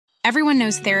Everyone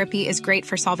knows therapy is great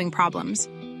for solving problems,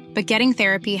 but getting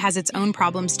therapy has its own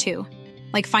problems too,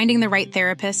 like finding the right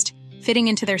therapist, fitting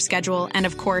into their schedule, and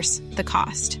of course, the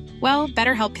cost. Well,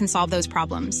 BetterHelp can solve those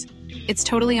problems. It's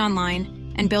totally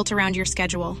online and built around your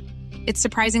schedule. It's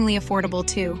surprisingly affordable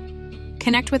too.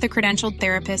 Connect with a credentialed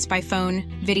therapist by phone,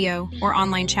 video, or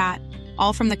online chat,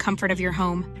 all from the comfort of your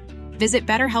home. Visit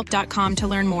BetterHelp.com to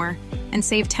learn more and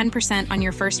save 10% on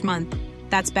your first month.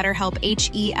 That's BetterHelp,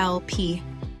 H-E-L-P.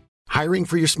 Hiring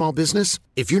for your small business?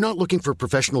 If you're not looking for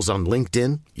professionals on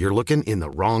LinkedIn, you're looking in the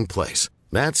wrong place.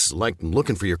 That's like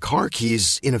looking for your car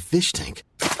keys in a fish tank.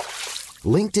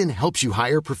 LinkedIn helps you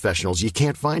hire professionals you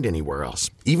can't find anywhere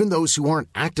else, even those who aren't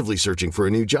actively searching for a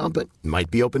new job but might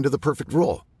be open to the perfect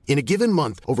role. In a given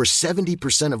month, over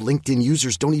 70% of LinkedIn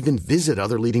users don't even visit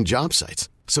other leading job sites.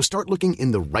 So start looking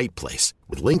in the right place.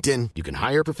 With LinkedIn, you can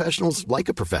hire professionals like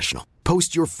a professional.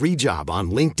 Post your free job on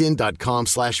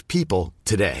linkedin.com/people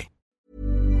today.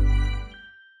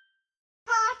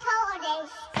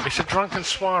 It's a drunken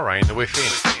soiree in the within.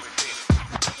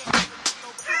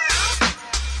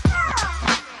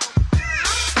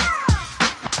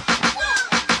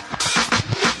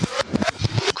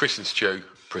 Chris and Stu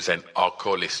present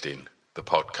Hardcore Listing, the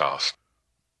podcast.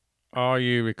 Are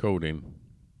you recording?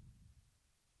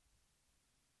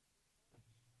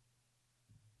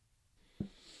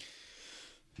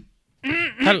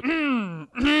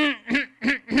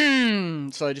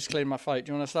 So just clearing my throat.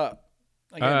 Do you want to start?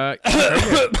 Okay.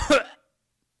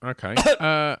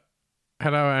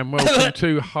 Hello and welcome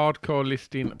to Hardcore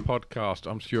Listing Podcast.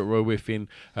 I'm Stuart Roy Whiffin,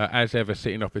 as ever,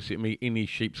 sitting opposite me in his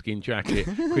sheepskin jacket,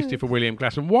 Christopher William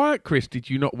Glasson. Why, Chris, did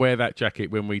you not wear that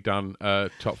jacket when we done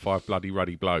Top 5 Bloody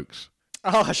Ruddy Blokes?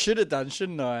 Oh, I should have done,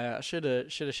 shouldn't I? I should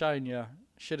have shown you.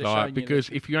 Because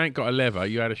if you ain't got a leather,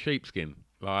 you had a sheepskin.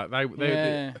 Like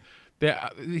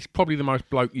it's probably the most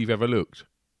bloke you've ever looked.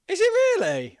 Is it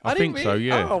really? I think so,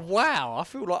 yeah. Oh, wow.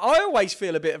 I always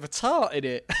feel a bit of a tart in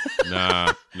it.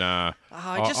 Nah.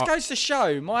 It just goes to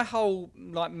show my whole,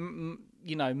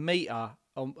 meter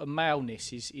on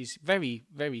maleness is very,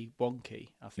 very wonky,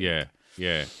 I think.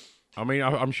 Yeah. I mean,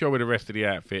 I'm sure with the rest of the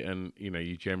outfit and,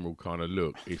 your general kind of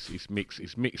look, it's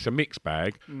a mixed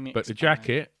bag. But the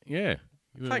jacket, yeah.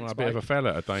 You look like a bit of a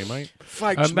fella today, mate.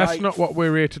 Thanks, That's mate. not what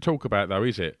we're here to talk about, though,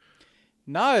 is it?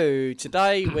 No,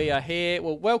 today we are here.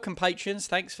 Well, welcome, patrons.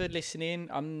 Thanks for listening.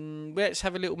 Let's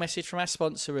have a little message from our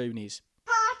sponsor, Roonies.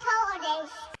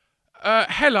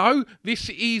 Hello, this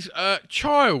is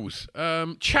Chaz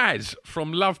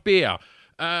from Love Beer.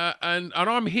 And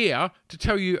I'm here to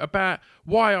tell you about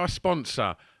why I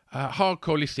sponsor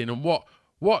Hardcore Listing and what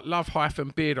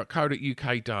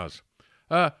love-beer.co.uk does.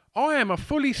 I am a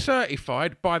fully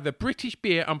certified by the British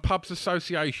Beer and Pubs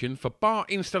Association for bar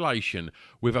installation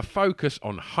with a focus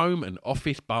on home and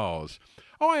office bars.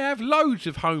 I have loads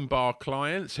of home bar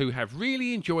clients who have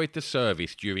really enjoyed the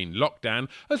service during lockdown,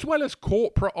 as well as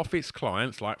corporate office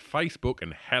clients like Facebook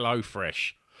and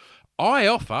HelloFresh. I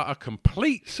offer a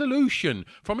complete solution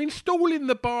from installing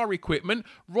the bar equipment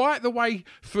right the way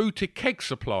through to keg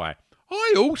supply.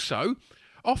 I also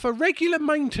offer regular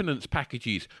maintenance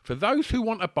packages for those who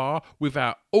want a bar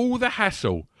without all the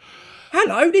hassle.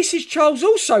 Hello, this is Charles,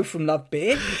 also from Love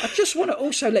Beer. I just want to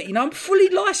also let you know I'm fully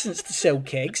licensed to sell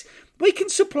kegs. We can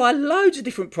supply loads of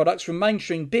different products from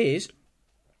mainstream beers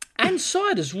and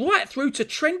ciders right through to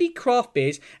trendy craft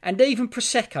beers and even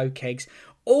Prosecco kegs,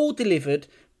 all delivered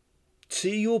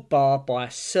to your bar by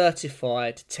a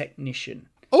certified technician.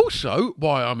 Also,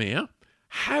 while I'm here,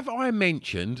 have I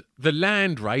mentioned the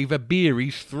Land Rover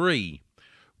Beeries 3,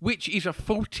 which is a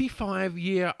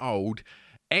 45-year-old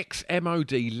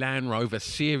ex-MOD Land Rover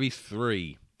Series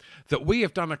 3 that we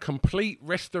have done a complete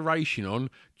restoration on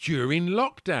during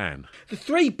lockdown. The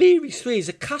 3 Beeries 3 is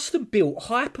a custom-built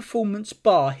high-performance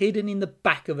bar hidden in the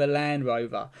back of a Land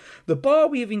Rover. The bar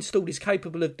we have installed is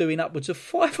capable of doing upwards of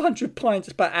 500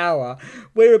 pints per hour.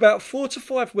 We're about 4 to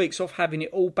 5 weeks off having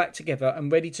it all back together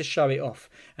and ready to show it off.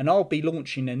 And I'll be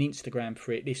launching an Instagram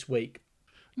for it this week.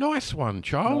 Nice one,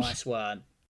 Charles. Nice one.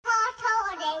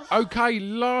 Okay,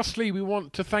 lastly, we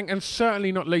want to thank, and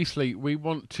certainly not leastly, we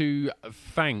want to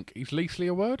thank... Is leastly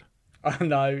a word? Oh,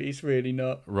 no, it's really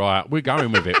not. Right, we're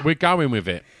going with it.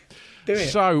 Do it.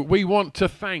 So, we want to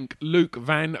thank Luke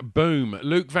Van Boom.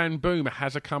 Luke Van Boom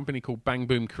has a company called Bang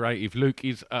Boom Creative. Luke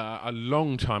is a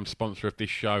long-time sponsor of this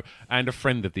show and a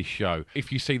friend of this show.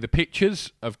 If you see the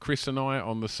pictures of Chris and I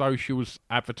on the socials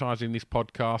advertising this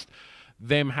podcast,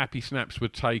 them happy snaps were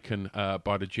taken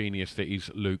by the genius that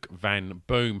is Luke Van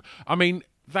Boom. I mean,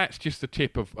 that's just the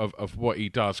tip of what he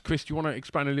does. Chris, do you want to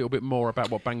explain a little bit more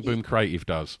about what Bang Boom Creative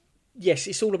does? yes,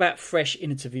 it's all about fresh,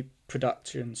 innovative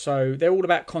production. So they're all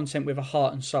about content with a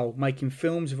heart and soul, making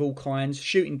films of all kinds,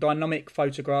 shooting dynamic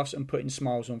photographs and putting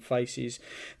smiles on faces.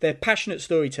 They're passionate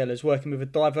storytellers working with a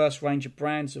diverse range of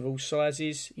brands of all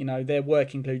sizes. You know, their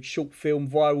work includes short film,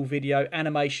 viral video,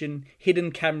 animation,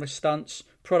 hidden camera stunts,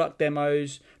 product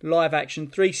demos, live action,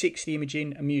 360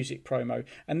 imaging and music promo.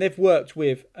 And they've worked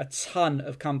with a ton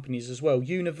of companies as well.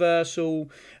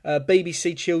 Universal,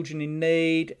 BBC Children in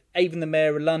Need, even the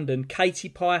Mayor of London, Katie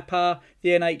Piper, the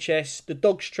NHS, the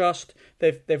Dogs Trust.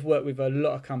 They've worked with a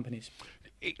lot of companies.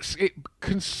 It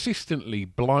consistently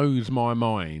blows my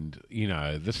mind, you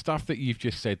know, the stuff that you've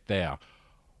just said there.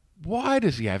 Why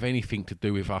does he have anything to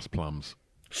do with us plums?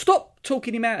 Stop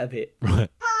talking him out of it.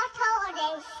 Right.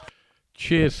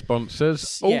 Cheers,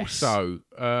 sponsors. Yes. Also,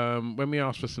 when we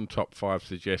asked for some top 5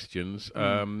 suggestions,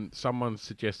 someone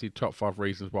suggested top 5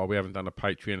 reasons why we haven't done a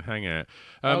Patreon hangout.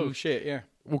 Oh shit! Yeah.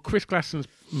 Well, Chris Glasson's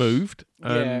moved,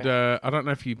 and I don't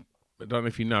know if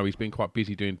you know, he's been quite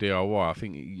busy doing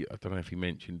DIY. I don't know if he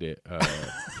mentioned it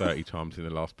 30 times in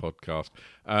the last podcast.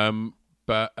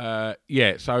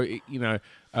 Yeah, so you know,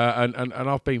 and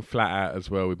I've been flat out as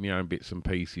well with my own bits and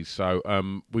pieces. So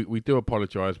we do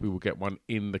apologise. We will get one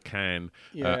in the can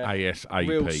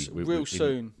ASAP. Real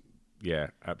soon. Yeah,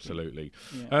 absolutely.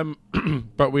 Yeah.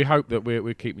 But we hope that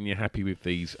we're keeping you happy with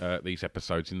these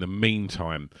episodes. In the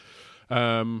meantime,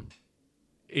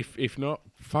 if not,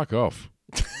 fuck off.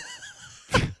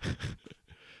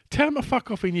 Tell him to fuck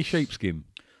off in your sheepskin.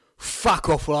 Fuck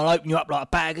off, or I'll open you up like a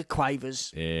bag of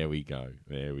quavers. There we go.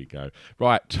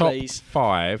 Right, top Please.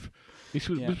 5.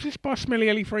 Was this by Smelly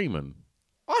Ellie Freeman?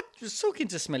 I was talking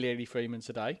to Smelly Ellie Freeman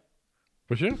today.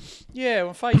 Was you? Yeah,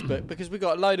 on Facebook, because we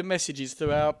got a load of messages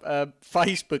through our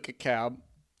Facebook account,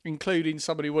 including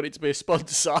somebody who wanted to be a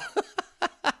sponsor.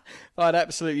 I'd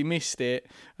absolutely missed it.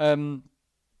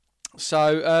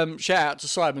 So shout out to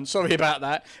Simon. Sorry about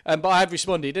that, but I have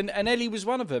responded, and Ellie was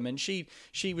one of them, and she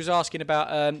was asking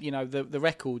about you know, the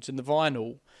records and the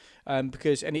vinyl,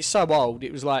 because, and it's so old.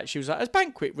 It was like, she was like, has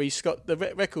Banquet got the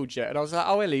records yet? And I was like,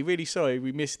 oh Ellie, really sorry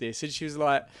we missed this. And she was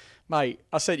like, mate,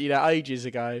 I sent you that ages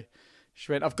ago.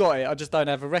 She went, I've got it, I just don't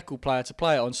have a record player to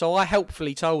play it on. So I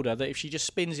helpfully told her that if she just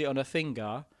spins it on her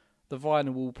finger, the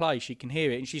vinyl will play, she can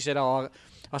hear it. And she said, oh,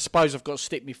 I suppose I've got to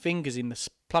stick my fingers in the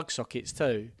plug sockets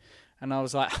too. And I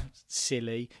was like,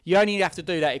 silly. You only have to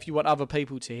do that if you want other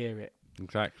people to hear it.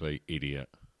 Exactly, idiot.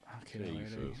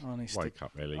 Jesus. Wake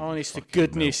up, Ellie. Honest to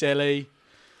goodness, Ellie.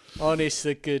 Honest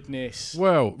to goodness.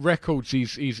 Well, records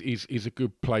is a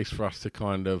good place for us to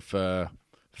kind of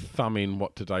thumb in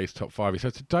what today's top 5 is. So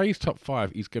today's top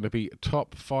 5 is going to be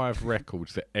top 5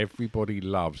 records that everybody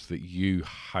loves that you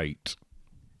hate.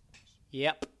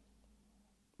 Yep.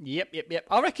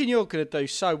 I reckon you're going to do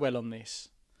so well on this.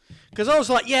 Because I was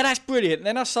like, yeah, that's brilliant. And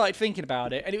then I started thinking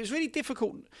about it, and it was really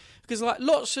difficult because like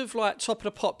lots of like Top of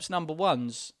the Pops number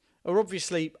ones are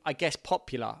obviously, I guess,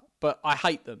 popular, but I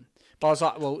hate them. But I was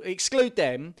like, well, exclude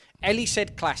them. Ellie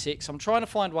said classics. I'm trying to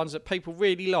find ones that people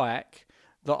really like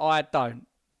that I don't.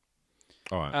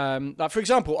 All right. Like for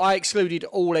example, I excluded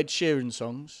all Ed Sheeran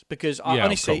songs because I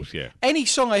honestly, any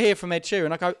song I hear from Ed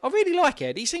Sheeran, I go, I really like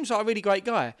Ed. He seems like a really great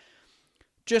guy.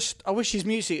 Just, I wish his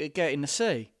music would get in the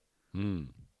sea.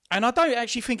 And I don't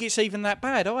actually think it's even that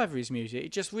bad either, his music.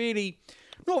 It just really,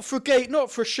 not for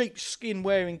a sheepskin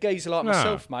wearing geezer like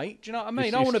myself, mate. Do you know what I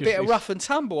mean? I want a bit of rough and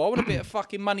tumble. I want a bit of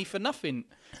fucking money for nothing.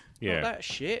 Yeah. Not that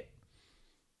shit.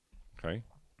 Okay.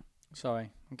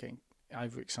 Sorry, I'm getting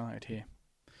overexcited here.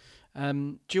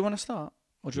 Do you want to start?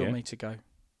 Or do you want me to go?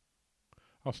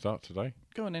 I'll start today.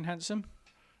 Go on then, handsome.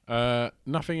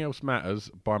 Nothing Else Matters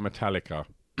by Metallica.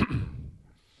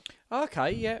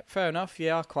 Okay, yeah, fair enough.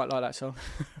 Yeah, I quite like that song.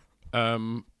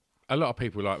 A lot of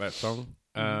people like that song.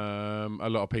 A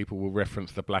lot of people will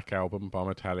reference the Black Album by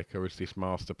Metallica as this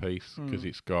masterpiece because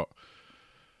it's got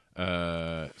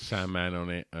Sandman on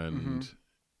it, and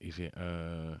is it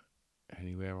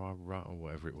Anywhere I Run or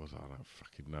whatever it was? I don't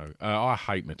fucking know. I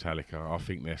hate Metallica. I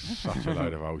think they're such a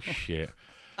load of old shit.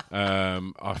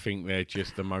 I think they're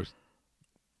just the most.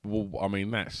 Well, I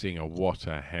mean, that singer, what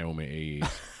a helmet he is.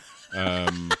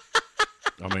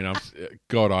 I mean,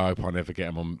 God, I hope I never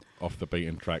get him off the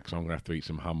beaten track, so I'm going to have to eat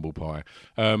some humble pie.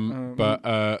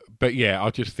 But yeah, I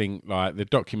just think like the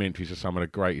documentaries are some of the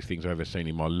greatest things I've ever seen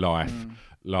in my life.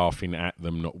 Laughing at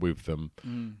them, not with them.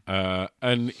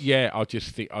 And yeah, I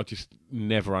just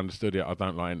never understood it. I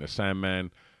don't like Enter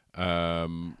Sandman,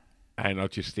 and I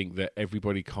just think that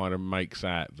everybody kind of makes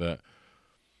out that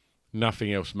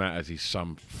Nothing Else Matters is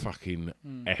some fucking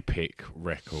epic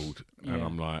record, and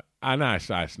I'm like, no,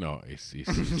 it's not. It's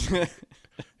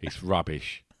it's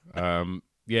rubbish.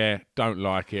 Yeah, don't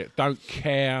like it. Don't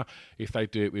care if they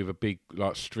do it with a big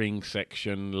like string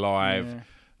section live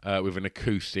with an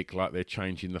acoustic, like they're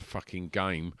changing the fucking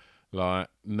game. Like,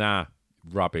 nah,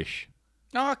 rubbish.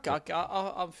 No,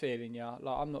 I'm feeling you.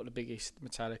 Like, I'm not the biggest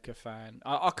Metallica fan.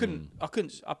 I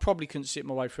probably couldn't sit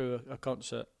my way through a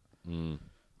concert. I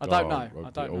don't know.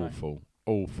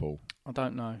 Awful. I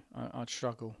don't know. I'd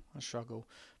struggle.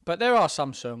 But there are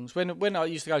some songs. When I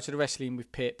used to go to the wrestling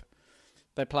with Pip,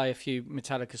 they play a few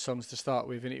Metallica songs to start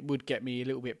with, and it would get me a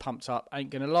little bit pumped up. Ain't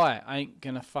gonna lie.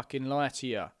 Fucking lie to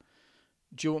you.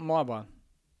 Do you want my one?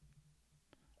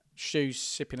 Stu's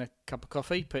sipping a cup of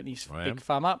coffee, putting his big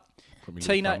thumb up.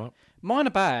 Mine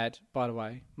are bad, by the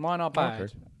way. Mine are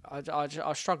bad. Okay.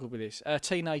 I struggled with this.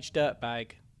 Teenage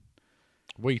Dirtbag.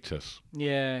 Wheatus.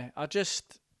 Yeah,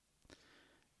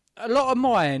 a lot of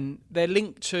mine, they're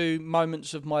linked to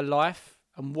moments of my life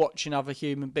and watching other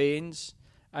human beings,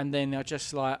 and then they're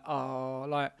just like,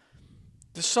 the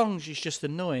songs is just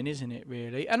annoying, isn't it,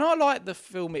 really? And I like the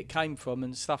film it came from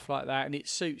and stuff like that, and it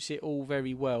suits it all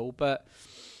very well, but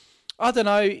I don't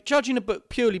know, judging a book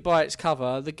purely by its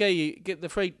cover,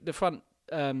 the front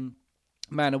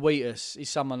man of Wheatus is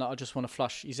someone that I just want to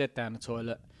flush his head down the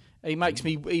toilet. He makes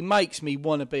me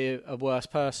want to be a worse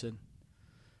person,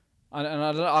 and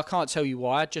I can't tell you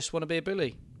why. I just want to be a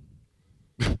bully.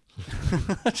 We've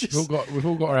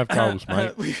all got to have goals,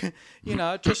 mate.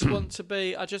 I just want to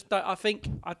be. I just don't.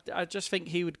 I just think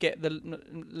he would get the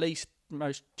least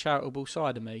most charitable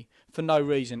side of me for no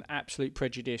reason. Absolute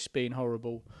prejudice, being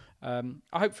horrible.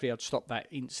 Hopefully I'd stop that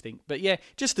instinct. But yeah,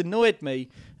 just annoyed me,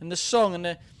 and the song and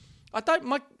the. I've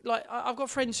got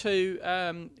friends who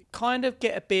kind of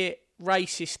get a bit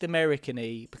racist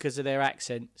American-y because of their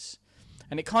accents,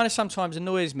 and it kind of sometimes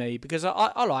annoys me because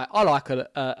I like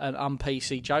an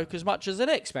un-PC joke as much as the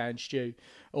next man, Stu,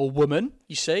 or woman.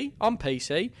 You see, I'm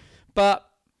PC, but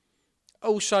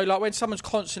also like when someone's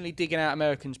constantly digging out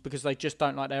Americans because they just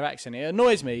don't like their accent, it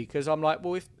annoys me because I'm like,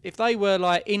 well, if they were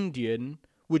like Indian,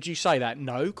 would you say that?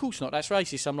 No, of course not. That's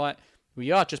racist. I'm like, well,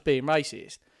 you are just being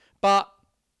racist, but.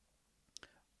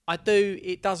 I do.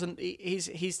 It doesn't.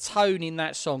 His tone in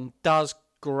that song does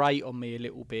grate on me a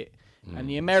little bit, and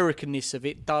the Americanness of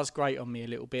it does grate on me a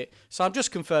little bit. So I'm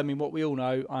just confirming what we all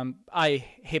know. I'm a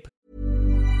hypocrite.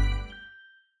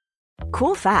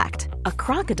 Cool fact: a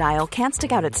crocodile can't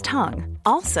stick out its tongue.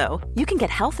 Also, you can get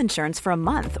health insurance for a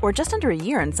month or just under a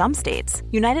year in some states.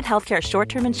 United Healthcare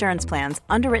short-term insurance plans,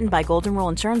 underwritten by Golden Rule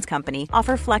Insurance Company,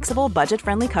 offer flexible,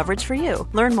 budget-friendly coverage for you.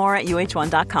 Learn more at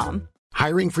uh1.com.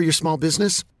 Hiring for your small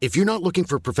business? If you're not looking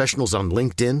for professionals on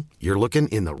LinkedIn, you're looking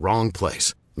in the wrong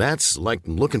place. That's like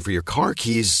looking for your car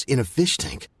keys in a fish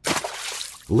tank.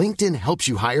 LinkedIn helps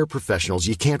you hire professionals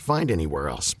you can't find anywhere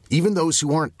else, even those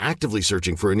who aren't actively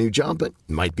searching for a new job but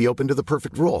might be open to the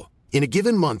perfect role. In a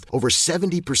given month, over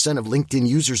 70% of LinkedIn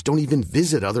users don't even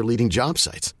visit other leading job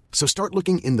sites. So start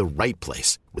looking in the right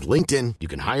place. With LinkedIn, you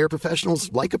can hire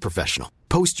professionals like a professional.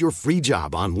 Post your free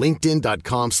job on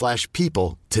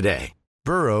linkedin.com/people today.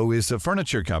 Burrow is a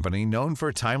furniture company known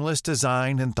for timeless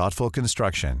design and thoughtful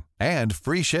construction, and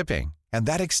free shipping, and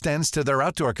that extends to their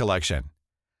outdoor collection.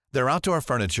 Their outdoor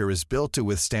furniture is built to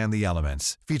withstand the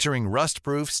elements, featuring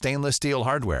rust-proof stainless steel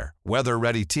hardware,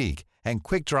 weather-ready teak, and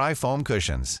quick-dry foam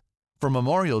cushions. For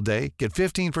Memorial Day, get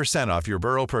 15% off your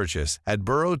Burrow purchase at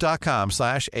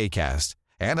burrow.com/acast,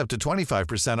 and up to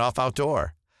 25% off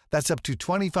outdoor. That's up to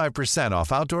 25%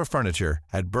 off outdoor furniture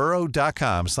at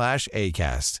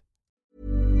burrow.com/acast.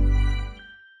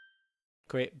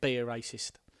 Great, be a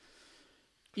racist.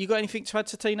 You got anything to add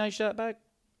to Teenage Dirtbag?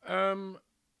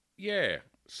 Yeah.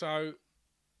 So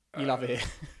you love it.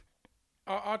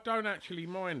 I don't actually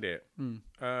mind it.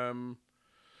 I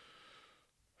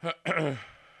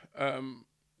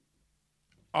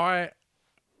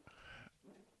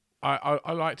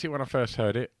liked it when I first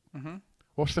heard it. Mm-hmm.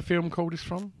 What's the film called? It's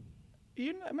from?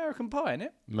 You know American Pie, isn't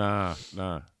it? Nah.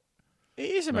 It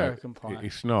is American Pie.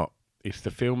 It's not. It's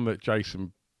the film that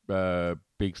Jason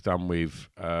Biggs done with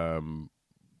Mila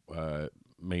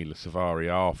Savari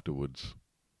afterwards.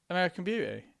 American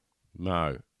Beauty?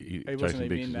 No. Jason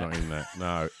Biggs is not in that.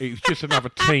 No. It's just another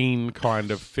teen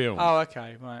kind of film. Oh,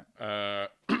 okay, right.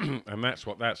 And that's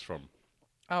what that's from.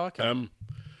 Oh, okay.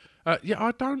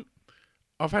 Yeah,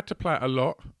 I've had to play it a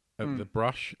lot at the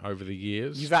Brush over the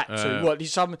years. You've had to? What,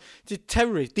 did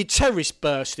terrorists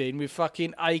burst in with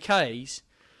fucking AKs?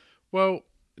 Well,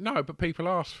 no, but people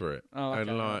asked for it. Oh,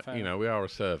 okay. And we are a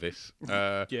service.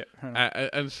 Yeah.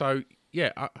 And so,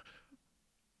 yeah,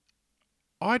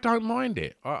 I don't mind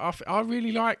it. I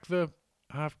really like the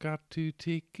I've got 2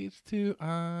 tickets to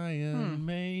Iron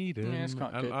Maiden. Yeah, it's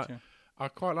quite good. I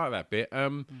quite like that bit.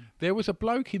 There was a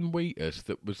bloke in Wheatus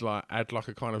that was had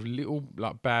a kind of little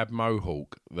bad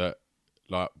mohawk that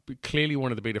clearly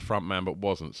wanted to be the front man but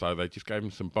wasn't. So they just gave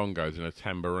him some bongos and a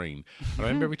tambourine. And I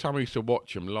remember every time I used to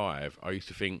watch him live, I used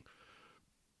to think,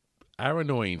 how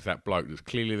annoying is that bloke that's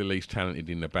clearly the least talented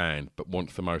in the band but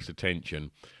wants the most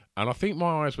attention? And I think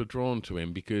my eyes were drawn to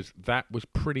him because that was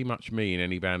pretty much me in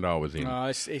any band I was in. No,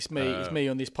 it's me. It's me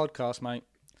on this podcast, mate.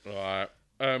 Right.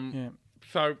 Yeah.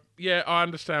 So, yeah, I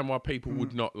understand why people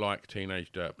would not like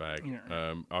Teenage Dirtbag.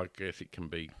 Yeah. I guess it can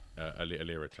be a little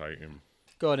irritating.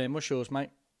 Go on then. What's yours, mate?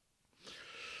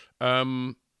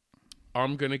 I'm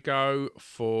going to go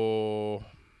for...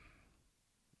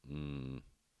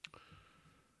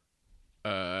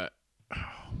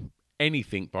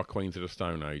 anything by Queens of the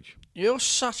Stone Age. You're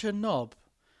such a knob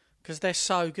because they're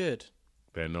so good.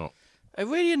 They're not. It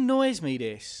really annoys me,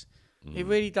 this. It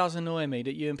really does annoy me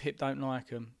that you and Pip don't like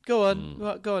them. Go on.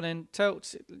 Right, go on then.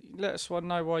 Let us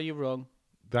know why you're wrong.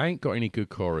 They ain't got any good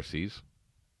choruses.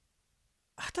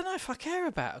 I don't know if I care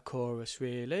about a chorus,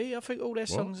 really. I think all their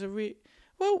songs are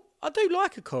well, I do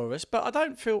like a chorus, but I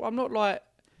don't feel... I'm not,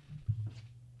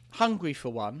 hungry for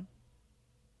one.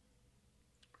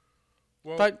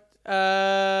 Well,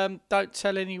 don't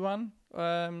tell anyone.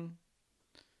 The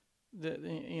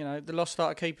Lost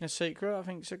Art of Keeping a Secret. I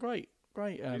think it's a great.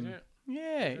 is it?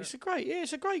 Yeah,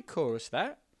 it's a great chorus.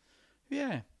 That.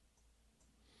 Yeah.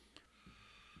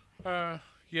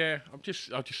 Yeah. I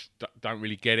just don't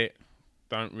really get it.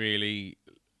 Don't really.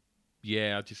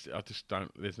 Yeah, I just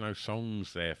don't. There's no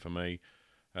songs there for me.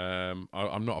 I'm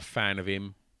not a fan of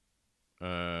him.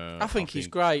 I think he's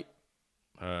great.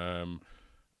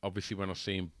 Obviously, when I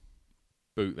see him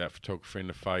boot that photographer in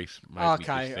the face,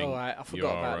 okay, all right, I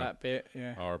forgot about that bit.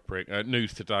 Yeah, are a prick.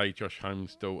 News today: Josh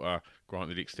Holmes' daughter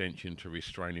granted extension to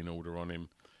restraining order on him.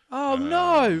 Oh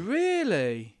no,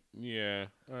 really? Yeah.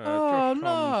 Oh Josh no.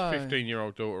 Holmes'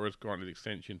 15-year-old daughter has granted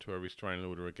extension to a restraining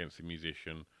order against the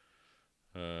musician.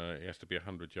 It has to be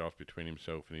 100 yards between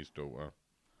himself and his daughter.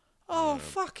 Oh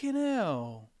fucking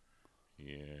hell!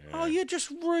 Yeah. Oh, you're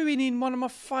just ruining one of my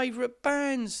favourite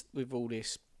bands with all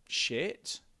this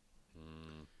shit.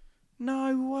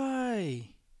 No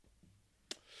way.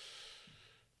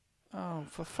 Oh,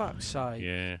 for fuck's sake.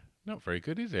 Yeah. Not very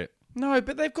good, is it? No,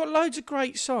 but they've got loads of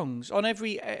great songs on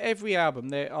every album.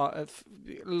 There are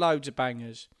loads of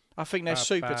bangers. I think they're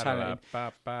super talented.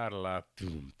 That's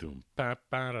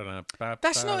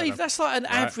not even. That's like an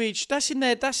average. That's in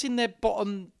their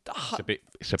bottom.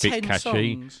 It's a bit catchy.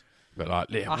 Songs. But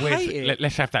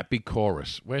let's have that big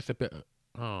chorus. Where's the bit?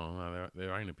 Oh no,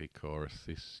 there ain't a big chorus.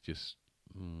 It's just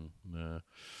no.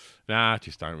 Nah, I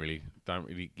just don't really.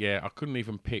 Yeah, I couldn't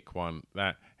even pick one.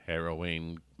 That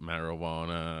heroin,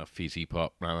 marijuana, fizzy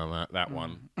pop, blah, blah, blah, that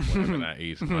one, whatever that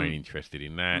is. I ain't interested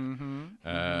in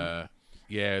that.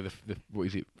 Yeah, the what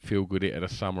is it? Feel Good Hit of the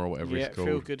Summer or whatever it's called.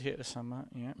 Yeah, Feel Good Hit of the Summer.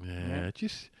 Yeah.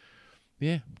 Just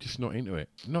not into it.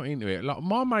 Not into it. Like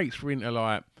my mates were into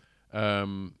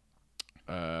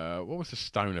what was the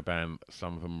stoner band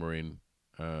some of them were in?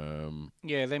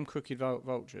 Yeah, them Crooked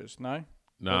Vultures. No.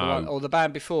 No. Or the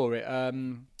band before it.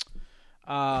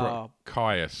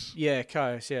 Caius. Yeah,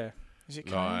 Caius. Yeah. Is it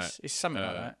Caius? It's something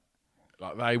like that.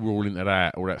 Like they were all into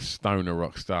that, all that stoner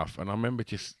rock stuff, and I remember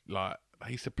just like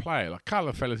they used to play it. Like a couple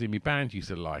of fellas in my band used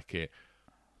to like it.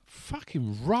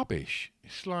 Fucking rubbish.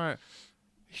 It's like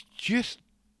it's just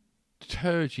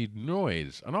turgid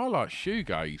noise, and I like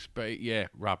shoegaze, but yeah,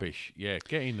 rubbish. Yeah,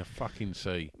 get in the fucking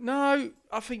sea. No,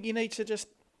 I think you need to just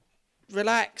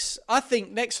relax. I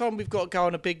think next time we've got to go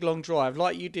on a big long drive,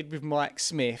 like you did with Mike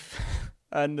Smith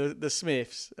and the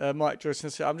Smiths, Mike Joyce.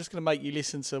 And I'm just going to make you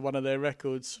listen to one of their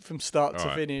records from start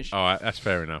to finish. All right, that's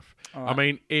fair enough. Right. I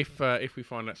mean, if we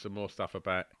find out some more stuff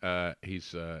about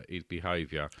his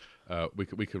behaviour,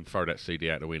 we can throw that CD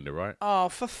out the window, right? Oh,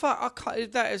 for fuck! I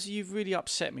can't. You've really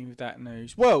upset me with that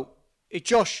news. Well,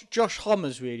 Josh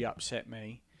Hommer's really upset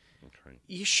me. Okay.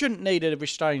 You shouldn't need a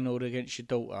restraining order against your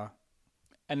daughter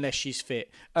unless she's fit.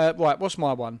 Right, what's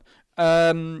my one?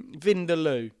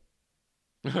 Vindaloo.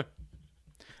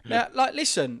 Now,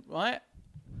 listen, right?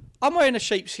 I'm wearing a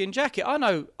sheepskin jacket. I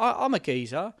know I'm a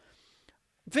geezer.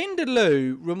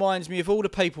 Vindaloo reminds me of all the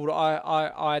people that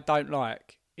I don't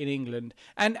like in England.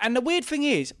 And the weird thing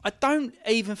is, I don't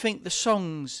even think the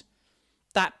song's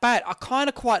that bad. I kind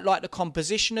of quite like the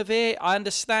composition of it. I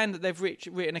understand that they've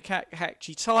written a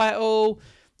catchy title.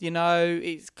 You know,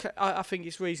 I think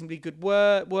it's reasonably good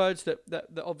words that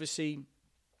obviously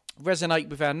resonate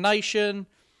with our nation.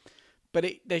 But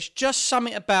there's just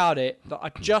something about it that I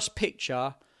just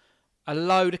picture a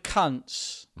load of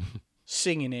cunts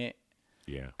singing it.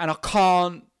 Yeah. And I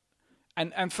can't.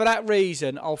 And for that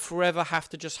reason, I'll forever have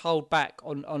to just hold back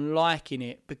on liking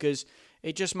it, because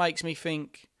it just makes me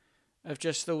think of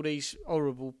just all these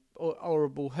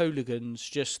horrible hooligans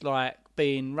just like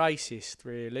being racist,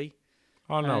 really.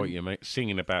 I know what you mean.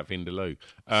 Singing about Vindaloo.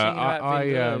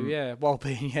 Yeah, while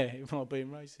being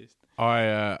racist.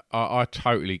 I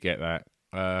totally get that.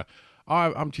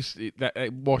 I'm just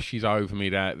it washes over me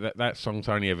that song's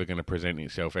only ever going to present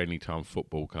itself anytime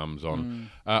football comes on.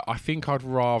 I think I'd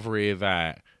rather hear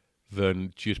that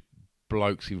than just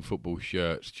blokes in football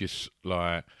shirts just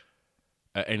like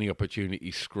at any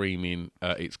opportunity screaming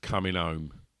it's coming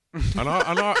home. And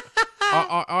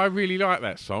I really like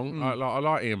that song. I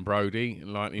like Ian Brody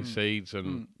and Lightning Seeds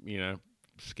and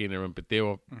Skinner and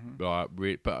Badil.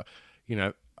 But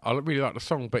I really like the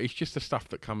song, but it's just the stuff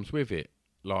that comes with it.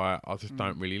 Like I just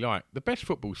don't really like. The best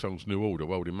football song's New Order,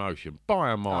 World in Motion,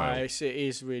 by a mile. It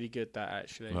is really good, that,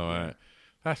 actually. Right.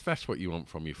 Yeah. That's what you want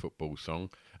from your football song.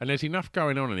 And there's enough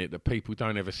going on in it that people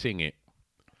don't ever sing it.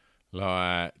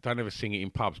 Like, don't ever sing it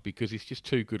in pubs because it's just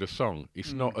too good a song.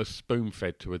 It's not as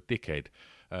spoon-fed to a dickhead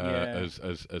as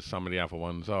some of the other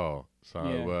ones are. So,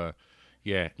 no,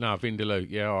 Vindaloo.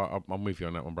 Yeah, I'm with you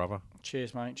on that one, brother.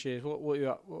 Cheers, mate. Cheers.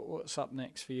 What's up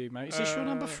next for you, mate? Is this your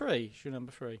number 3? It's your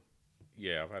number 3.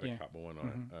 Yeah, I've had a couple,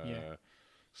 haven't I? Yeah.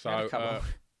 So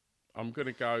I'm going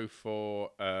to go for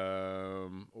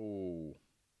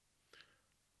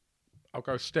I'll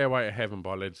go "Stairway to Heaven"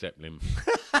 by Led Zeppelin.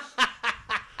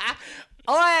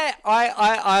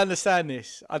 I understand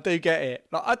this. I do get it.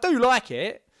 Like, I do like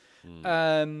it.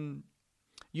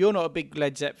 You're not a big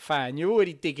Led Zepp fan. You're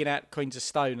already digging out Queens of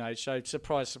Stone Age, so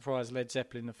surprise, surprise, Led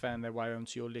Zeppelin have found their way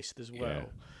onto your list as well.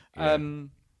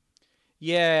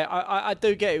 Yeah. I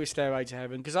do get it with Stairway to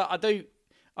Heaven, because I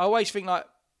always think, like,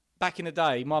 back in the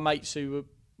day, my mates who were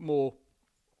more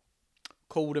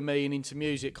cool than me and into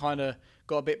music kind of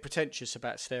got a bit pretentious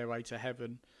about Stairway to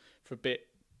Heaven for a bit,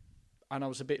 and I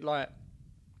was a bit like...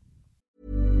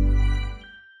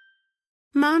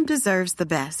 Mom deserves the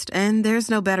best, and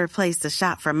there's no better place to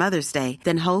shop for Mother's Day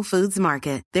than Whole Foods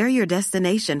Market. They're your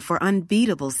destination for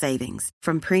unbeatable savings,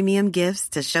 from premium gifts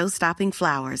to show-stopping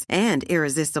flowers and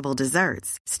irresistible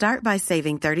desserts. Start by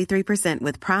saving 33%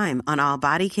 with Prime on all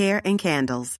body care and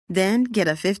candles. Then get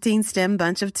a 15-stem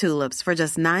bunch of tulips for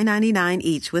just $9.99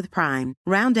 each with Prime.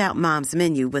 Round out Mom's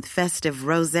menu with festive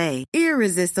rosé,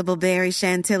 irresistible berry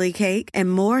chantilly cake,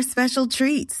 and more special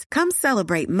treats. Come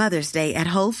celebrate Mother's Day at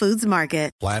Whole Foods Market.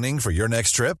 Planning for your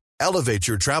next trip? Elevate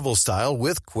your travel style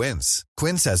with Quince.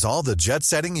 Quince has all the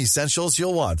jet-setting essentials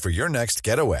you'll want for your next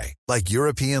getaway, like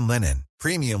European linen,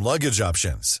 premium luggage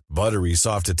options, buttery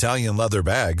soft Italian leather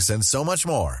bags, and so much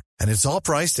more. And it's all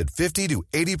priced at 50 to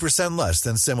 80% less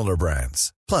than similar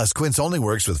brands. Plus, Quince only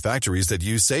works with factories that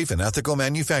use safe and ethical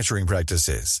manufacturing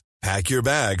practices. Pack your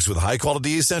bags with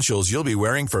high-quality essentials you'll be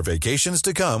wearing for vacations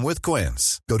to come with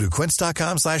Quince. Go to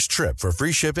quince.com/trip for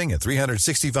free shipping and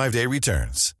 365-day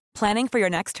returns. Planning for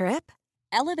your next trip?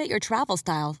 Elevate your travel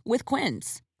style with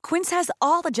Quince. Quince has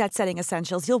all the jet-setting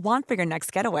essentials you'll want for your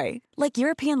next getaway, like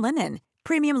European linen,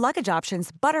 premium luggage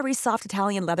options, buttery soft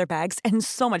Italian leather bags, and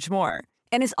so much more.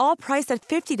 And is all priced at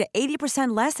 50 to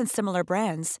 80% less than similar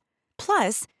brands.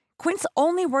 Plus, Quince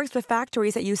only works with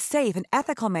factories that use safe and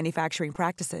ethical manufacturing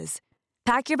practices.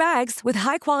 Pack your bags with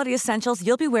high-quality essentials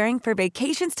you'll be wearing for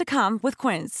vacations to come with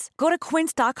Quince. Go to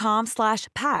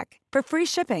quince.com/pack for free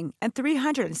shipping and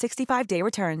 365-day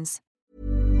returns.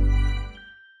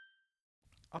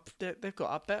 They've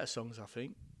got better songs, I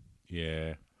think.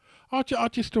 Yeah. I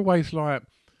just always like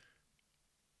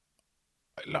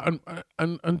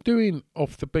and doing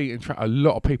off the beaten track. A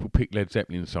lot of people pick Led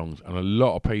Zeppelin songs, and a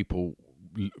lot of people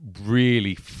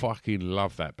really fucking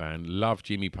love that band. Love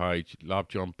Jimmy Page. Love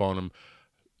John Bonham.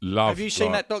 Have you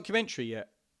seen that documentary yet?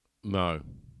 No.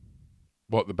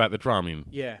 What, about the drumming?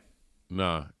 Yeah.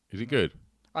 No. Is it good?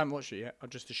 I haven't watched it yet. I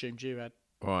just assumed you had.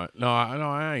 Right. No,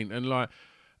 I ain't. And like,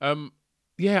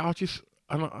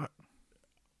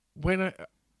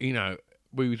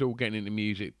 we was all getting into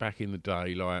music back in the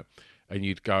day, like, and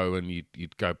you'd go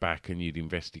back and you'd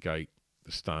investigate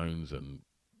the Stones and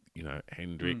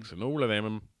Hendrix and all of them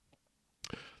and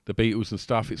the Beatles and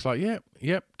stuff. It's like, yep,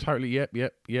 totally, yep.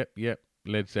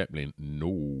 Led Zeppelin,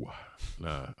 no,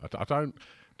 I don't.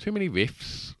 Too many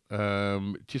riffs.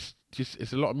 Just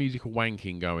it's a lot of musical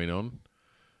wanking going on.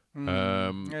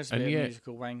 There's a bit of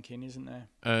musical wanking, isn't there?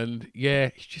 And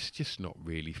it's just not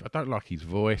really. I don't like his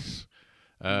voice.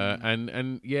 And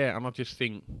I just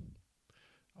think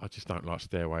I just don't like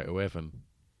Stairway to Heaven.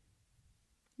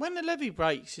 When the Levee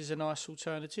Breaks is a nice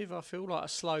alternative. I feel like a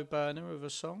slow burner of a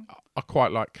song. I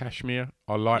quite like Kashmir.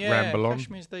 I like Ramble On.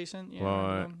 Kashmir's decent.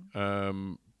 Yeah,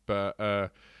 right. But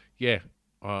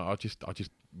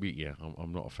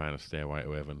I'm not a fan of Stairway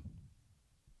to Heaven.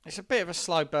 It's a bit of a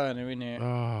slow burner, isn't it?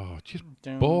 Oh, just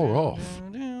bore off.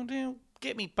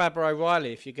 Get me Barbara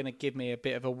O'Reilly if you're going to give me a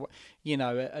bit of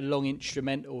a long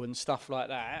instrumental and stuff like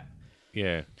that.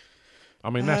 Yeah, I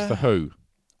mean that's the Who.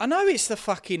 I know it's the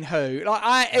fucking Who. Like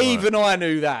I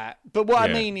knew that, but what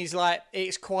I mean is like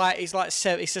it's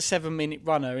a 7 minute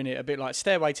runner, isn't it? A bit like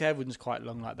Stairway to Heaven's quite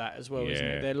long like that as well, isn't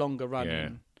it? They're longer running. Yeah.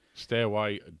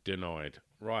 Stairway denied.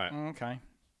 Right. Okay.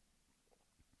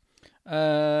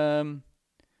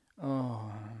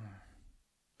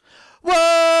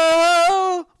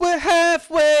 Whoa, we're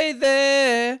halfway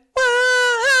there.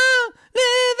 Whoa,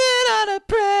 living on a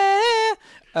prayer.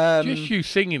 Just you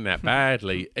singing that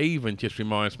badly even just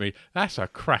reminds me that's a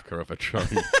cracker of a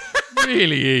tune.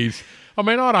 Really is. I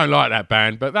mean, I don't like that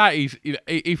band, but that is,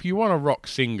 if you want a rock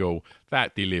single,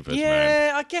 that delivers, man.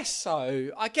 Yeah, I guess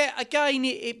so.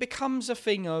 It becomes a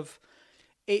thing of,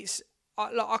 I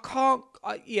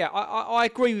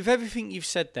agree with everything you've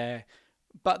said there,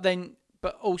 but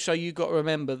also you got to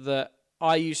remember that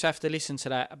I used to have to listen to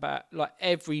that about like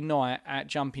every night at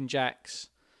Jumping Jacks,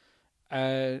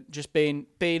 just being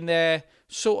there,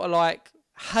 sort of like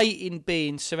hating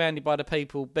being surrounded by the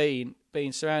people being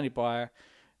surrounded by her,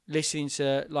 listening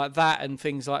to like that and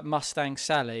things like Mustang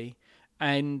Sally,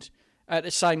 and at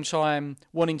the same time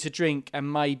wanting to drink,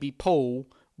 and maybe Paul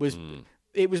was.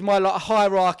 It was my like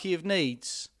hierarchy of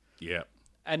needs. Yeah.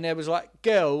 And there was like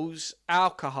girls,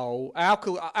 alcohol.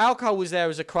 Alcohol was there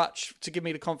as a crutch to give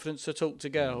me the confidence to talk to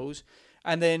girls.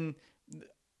 And then,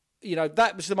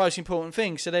 that was the most important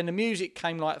thing. So then the music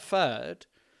came like third.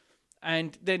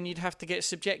 And then you'd have to get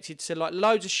subjected to like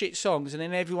loads of shit songs, and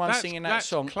then everyone singing that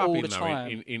song all the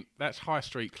time. That's high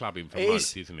street clubbing for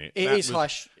most, isn't it? It is.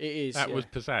 That was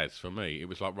pizzazz for me. It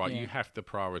was like, right, you have to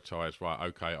prioritise. Right,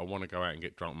 okay, I want to go out and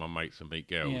get drunk with my mates and meet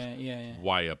girls. Yeah.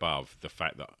 Way above the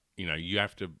fact that you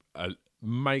have to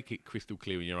make it crystal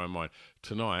clear in your own mind.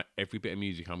 Tonight, every bit of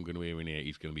music I'm going to hear in here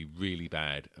is going to be really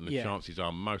bad, and the chances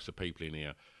are most of the people in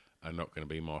here are not going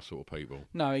to be my sort of people.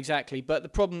 No, exactly. But the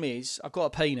problem is, I've got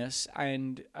a penis,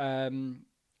 and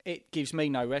it gives me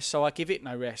no rest, so I give it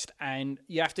no rest. And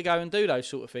you have to go and do those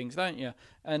sort of things, don't you?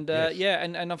 And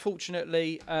and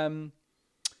unfortunately, Bon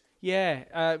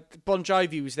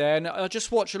Jovi was there, and I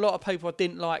just watched a lot of people I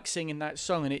didn't like singing that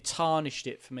song, and it tarnished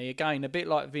it for me. Again, a bit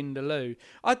like Vindaloo.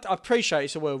 I appreciate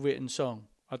it's a well-written song.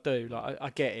 I do. Like, I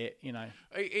get it,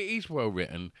 It is well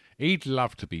written. He'd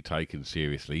love to be taken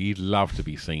seriously. He'd love to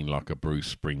be seen like a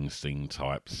Bruce Springsteen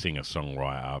type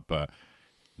singer-songwriter, but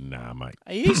nah, mate.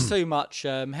 He used too much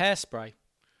hairspray.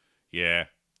 Yeah.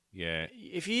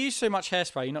 If you use too much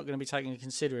hairspray, you're not going to be taken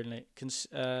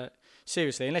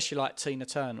seriously, unless you're like Tina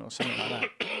Turner or something like that.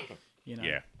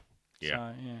 Yeah. So,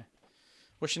 yeah.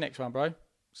 What's your next one, bro?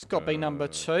 It's got to be number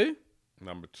 2.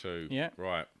 Number 2. Yeah.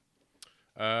 Right.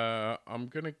 I'm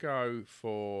going to go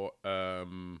for...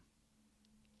 I'm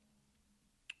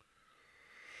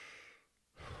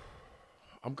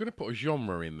going to put a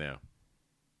genre in there.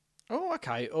 Oh,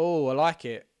 okay. Oh, I like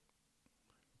it.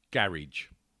 Garage.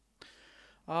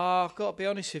 Oh, I've got to be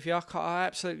honest with you. I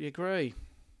absolutely agree.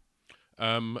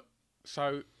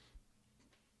 So,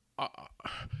 a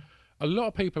lot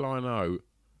of people I know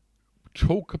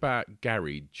talk about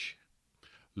garage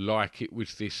like it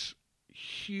was this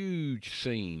huge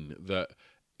scene that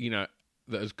that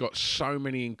has got so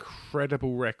many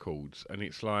incredible records, and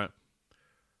it's like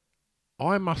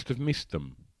I must have missed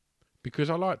them, because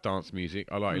I like dance music,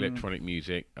 I like electronic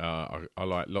music, I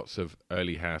like lots of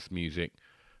early house music,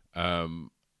 and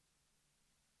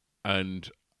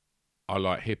I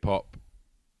like hip hop,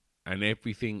 and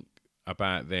everything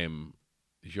about them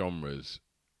genres,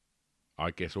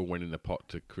 I guess, all went in the pot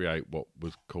to create what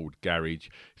was called garage.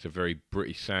 It's a very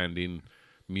British sounding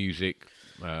music,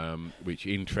 which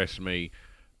interests me.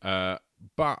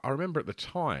 But I remember at the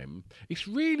time, it's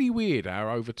really weird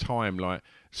how over time, like,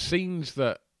 scenes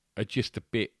that are just a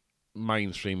bit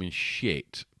mainstream and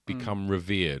shit become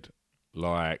revered.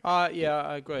 Like, yeah,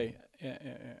 I agree. Yeah,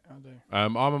 I do.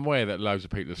 I'm aware that loads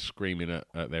of people are screaming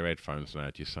at their headphones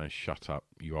now, just saying, "Shut up,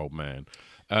 you old man."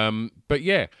 But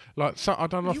yeah, like, so I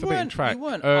done off the beaten track you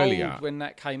weren't earlier. Old when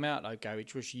that came out, though,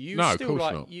 Garage. Was you? No, still of course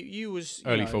like, not. You was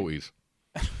early 40s.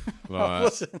 I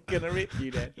wasn't gonna rip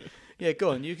you then. Yeah, go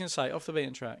on. You can say off the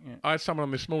beaten track. Yeah. I had someone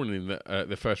on this morning that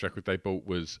the first record they bought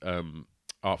was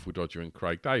Artful Dodger and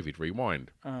Craig David,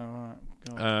 Rewind. Oh, right.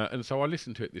 God. And so I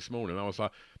listened to it this morning. I was like,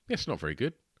 yeah, it's not very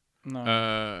good.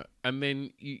 No. And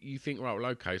then you think, right,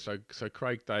 well, okay, so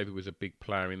Craig David was a big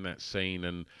player in that scene,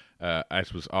 and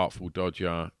as was Artful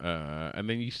Dodger. And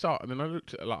then and then I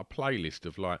looked at like a playlist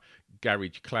of like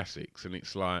garage classics, and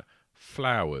it's like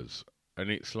Flowers, and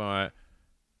it's like,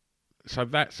 so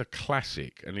that's a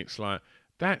classic, and it's like,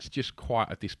 that's just quite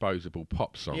a disposable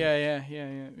pop song. Yeah.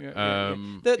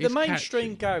 The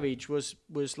mainstream catchy. garage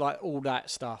was like all that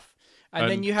stuff, and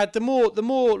then you had the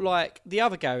more like the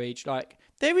other garage. Like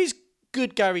there is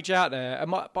good garage out there,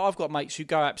 but I've got mates who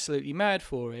go absolutely mad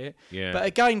for it. Yeah. But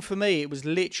again, for me,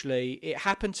 it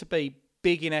happened to be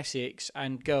big in Essex,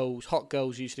 and hot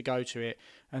girls used to go to it,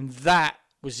 and that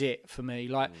was it for me.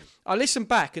 Like I listen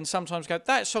back and sometimes go,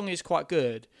 that song is quite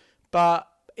good, but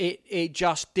it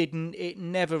just didn't. It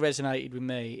never resonated with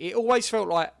me. It always felt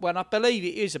like, when I believe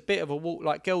it is a bit of a walk,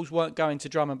 like girls weren't going to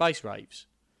drum and bass raves,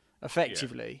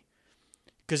 effectively,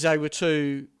 because they were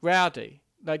too rowdy.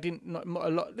 They didn't not a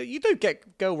lot. You do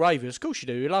get girl ravers, of course you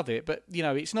do. You love it, but you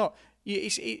know it's not.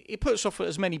 It puts off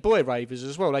as many boy ravers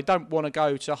as well. They don't want to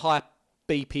go to high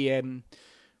BPM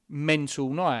mental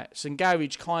nights, and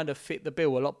garage kind of fit the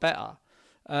bill a lot better.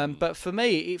 But for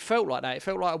me, it felt like that. It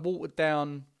felt like a watered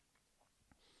down.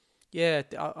 Yeah,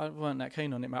 I weren't that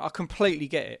keen on it, mate. I completely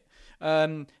get it.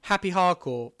 Happy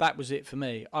hardcore, that was it for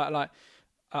me. I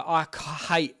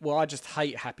just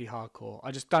hate happy hardcore.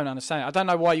 I just don't understand it. I don't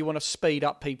know why you want to speed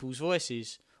up people's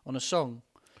voices on a song.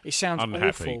 It sounds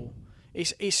awful.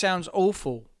 It sounds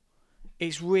awful.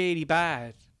 It's really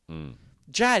bad.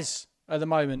 Jazz at the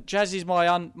moment. Jazz is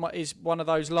is one of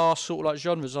those last sort of like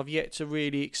genres I've yet to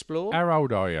really explore. How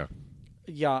old are you?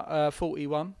 Yeah,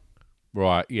 41.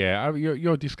 Right, yeah.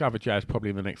 You'll discover jazz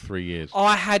probably in the next 3 years.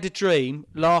 I had a dream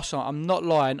last night. I'm not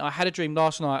lying. I had a dream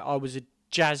last night. I was a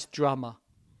jazz drummer.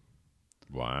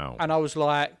 Wow. And I was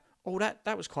like, oh,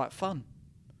 that was quite fun.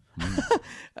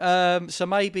 So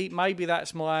maybe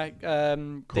that's my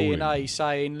DNA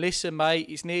saying, listen, mate,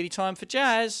 it's nearly time for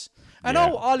jazz. And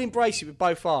I'll embrace it with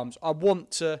both arms. I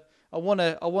want to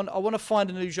find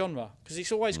a new genre, because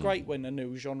it's always great when a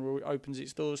new genre opens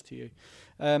its doors to you.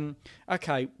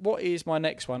 Okay, what is my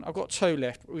next one? I've got 2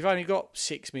 left. We've only got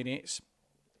 6 minutes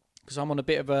because I'm on a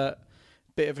bit of a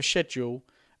schedule.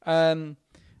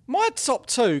 My top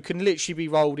 2 can literally be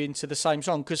rolled into the same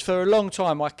song, because for a long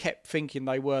time I kept thinking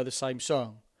they were the same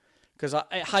song because I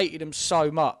hated them so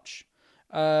much.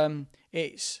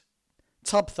 It's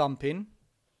Tub Thumping,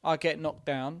 I Get Knocked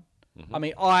Down. I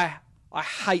mean, I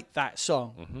hate that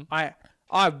song. I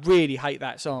really hate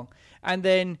that song. And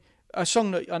then a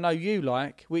song that I know you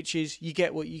like, which is You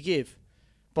Get What You Give,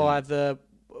 by the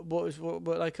what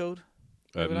are they called?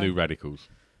 New Radicals.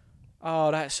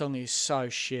 Oh, that song is so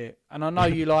shit, and I know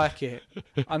you like it.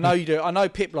 I know you do. I know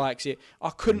Pip likes it. I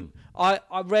couldn't. I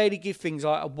rarely give things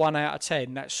like a 1 out of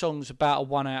 10. That song's about a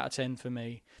 1 out of 10 for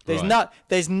me.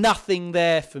 There's nothing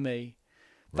there for me.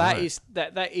 That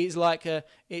is like a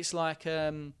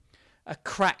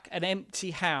crack, an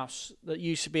empty house that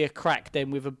used to be a crack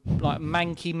then, with a like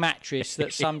manky mattress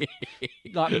that some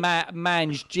like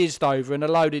man's jizzed over and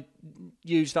a load of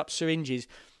used up syringes.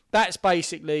 That's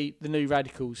basically the New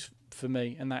Radicals for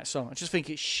me, and that song. I just think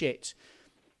it's shit.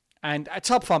 And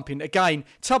Tub Thumping, again,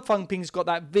 Tub Thumping's got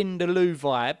that Vindaloo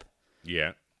vibe.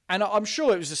 Yeah. And I'm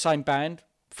sure it was the same band.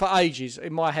 For ages,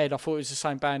 in my head, I thought it was the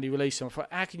same band who released them. I thought,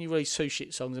 how can you release 2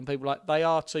 shit songs? And people are like, they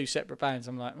are 2 separate bands.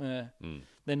 I'm like,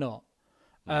 they're not.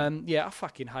 I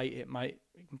fucking hate it, mate.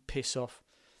 You can piss off.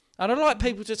 And I'd like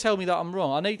people to tell me that I'm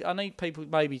wrong. I need people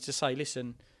maybe to say,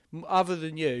 listen, other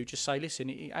than you, just say, listen,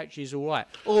 it actually is all right.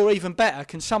 Or even better,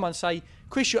 can someone say,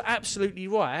 Chris, you're absolutely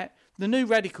right. The New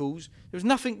Radicals, there was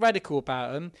nothing radical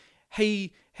about them.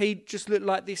 He just looked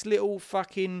like this little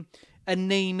fucking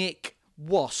anemic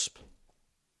wasp.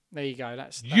 There you go.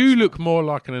 That's you look more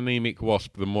like an anemic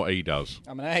wasp than what he does.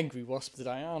 I'm an angry wasp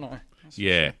today, aren't I?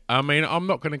 Yeah. I mean, I'm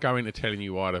not going to go into telling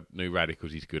you why the New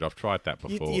Radicals is good. I've tried that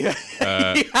before. You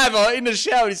have. In the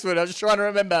shower this morning, I was just trying to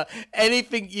remember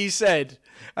anything you said.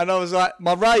 And I was like,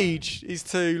 my rage is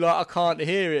too, like, I can't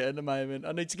hear it at the moment.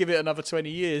 I need to give it another 20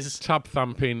 years. Tub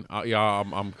Thumping.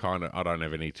 I'm kind of, I don't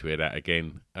ever need to hear that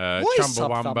again. What is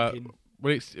Tub Thumping?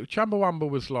 Well, Chumbawamba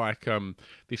was like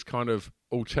this kind of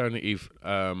alternative,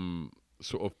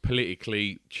 sort of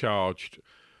politically charged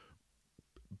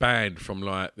band from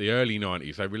like the early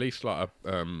 90s. They released like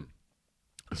a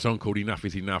song called Enough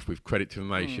Is Enough with Credit to the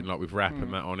Nation, like with rap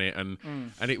and that on it. And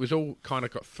it was all kind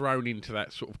of got thrown into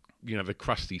that sort of, the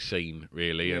crusty scene,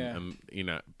 really. And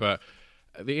but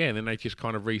at the end, then they just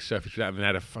kind of resurfaced with that and they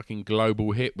had a fucking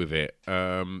global hit with it.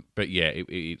 But yeah,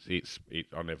 it's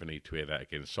I never need to hear that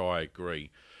again. So I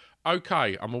agree.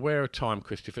 Okay, I'm aware of time,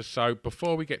 Christopher. So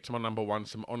before we get to my number one,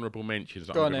 some honourable mentions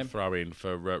that I'm going to throw in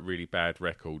for really bad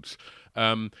records.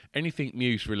 Anything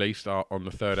Muse released on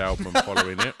the third album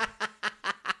following it.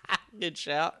 Good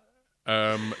shout.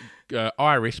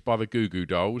 Iris by the Goo Goo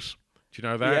Dolls. Do you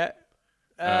know that?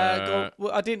 Yeah.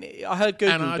 Well, I didn't. I heard Goo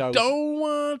Goo Dolls. And I don't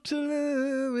want to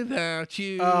live without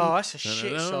you. Oh, that's a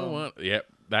shit song. Yep,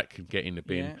 that could get in the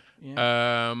bin.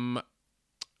 Yeah.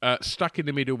 Stuck in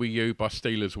the Middle with You by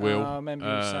Steelers Will. I remember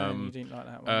you saying you didn't like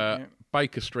that one.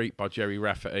 Baker Street by Jerry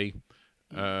Rafferty.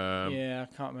 Yeah,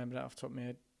 I can't remember that off the top of my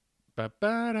head. On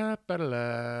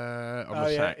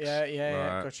the sax.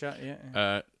 Yeah, right.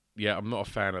 Gotcha. Yeah, I'm not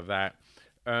a fan of that.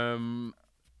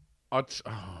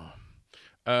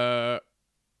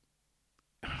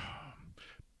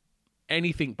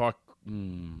 Anything by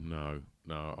no,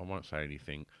 I won't say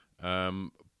anything.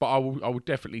 But I will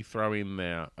definitely throw in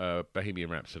there Bohemian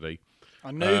Rhapsody.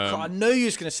 I knew you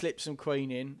was going to slip some Queen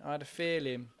in. I had a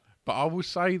feeling. But I will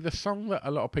say the song that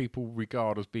a lot of people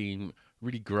regard as being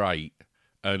really great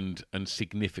and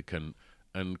significant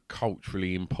and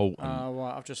culturally important. Oh,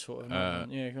 right. I've just thought of that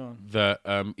one. Yeah, go on.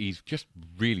 That is just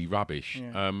really rubbish.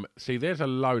 Yeah. See, there's a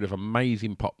load of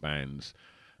amazing pop bands.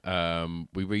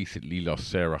 We recently lost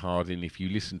Sarah Harding. If you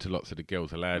listen to lots of the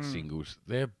Girls Aloud singles,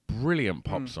 they're brilliant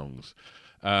pop songs.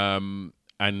 And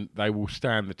they will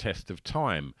stand the test of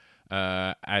time.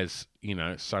 As, you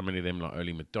know, so many of them, like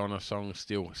early Madonna songs,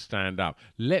 still stand up.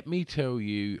 Let me tell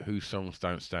you whose songs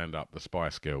don't stand up, the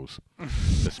Spice Girls.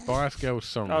 The Spice Girls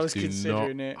songs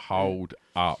do not hold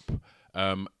up.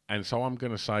 And so I'm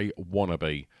going to say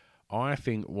Wannabe. I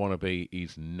think Wannabe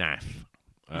is naff.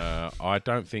 I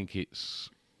don't think it's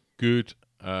good.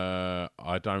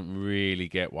 I don't really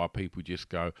get why people just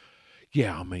go,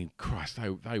 yeah, I mean, Christ,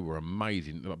 they were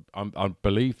amazing. I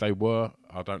believe they were.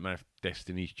 I don't know if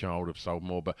Destiny's Child have sold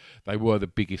more, but they were the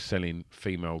biggest selling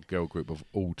female girl group of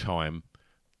all time.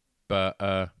 But,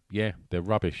 yeah, they're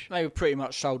rubbish. They were pretty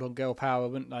much sold on girl power,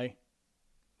 weren't they?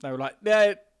 They were like,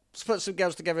 yeah, let's put some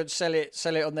girls together and sell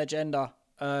it on their gender.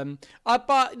 I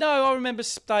remember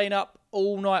staying up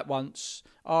all night once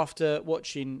after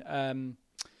watching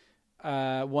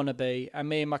Wannabe, and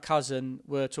me and my cousin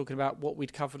were talking about what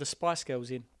we'd cover the Spice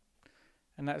Girls in,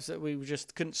 and that's that we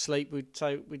just couldn't sleep. We'd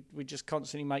just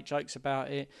constantly make jokes about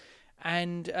it,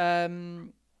 and I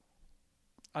don't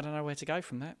know where to go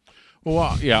from that.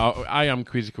 Well, I am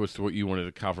quizzical as to what you wanted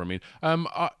to cover. I mean,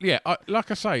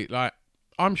 like I say, like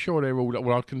I'm sure they're all.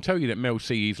 Well, I can tell you that Mel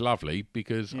C is lovely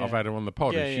because I've had her on the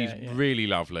pod, and she's really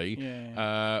lovely.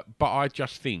 Yeah. But I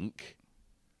just think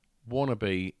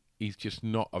Wannabe is just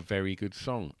not a very good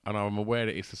song, and I'm aware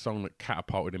that it's the song that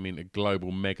catapulted him into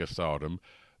global megastardom.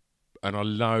 And I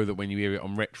know that when you hear it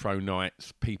on retro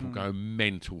nights, people go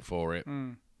mental for it.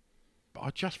 But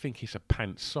I just think it's a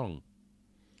pants song.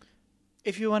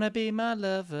 If you want to be my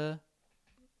lover,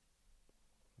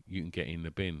 you can get in the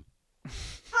bin.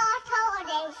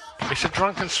 It's a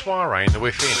drunken soiree in the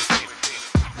within.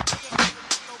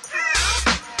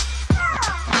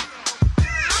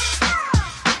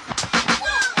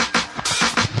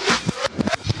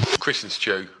 Chris and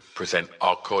Stu present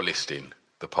Hardcore Listing,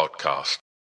 the podcast.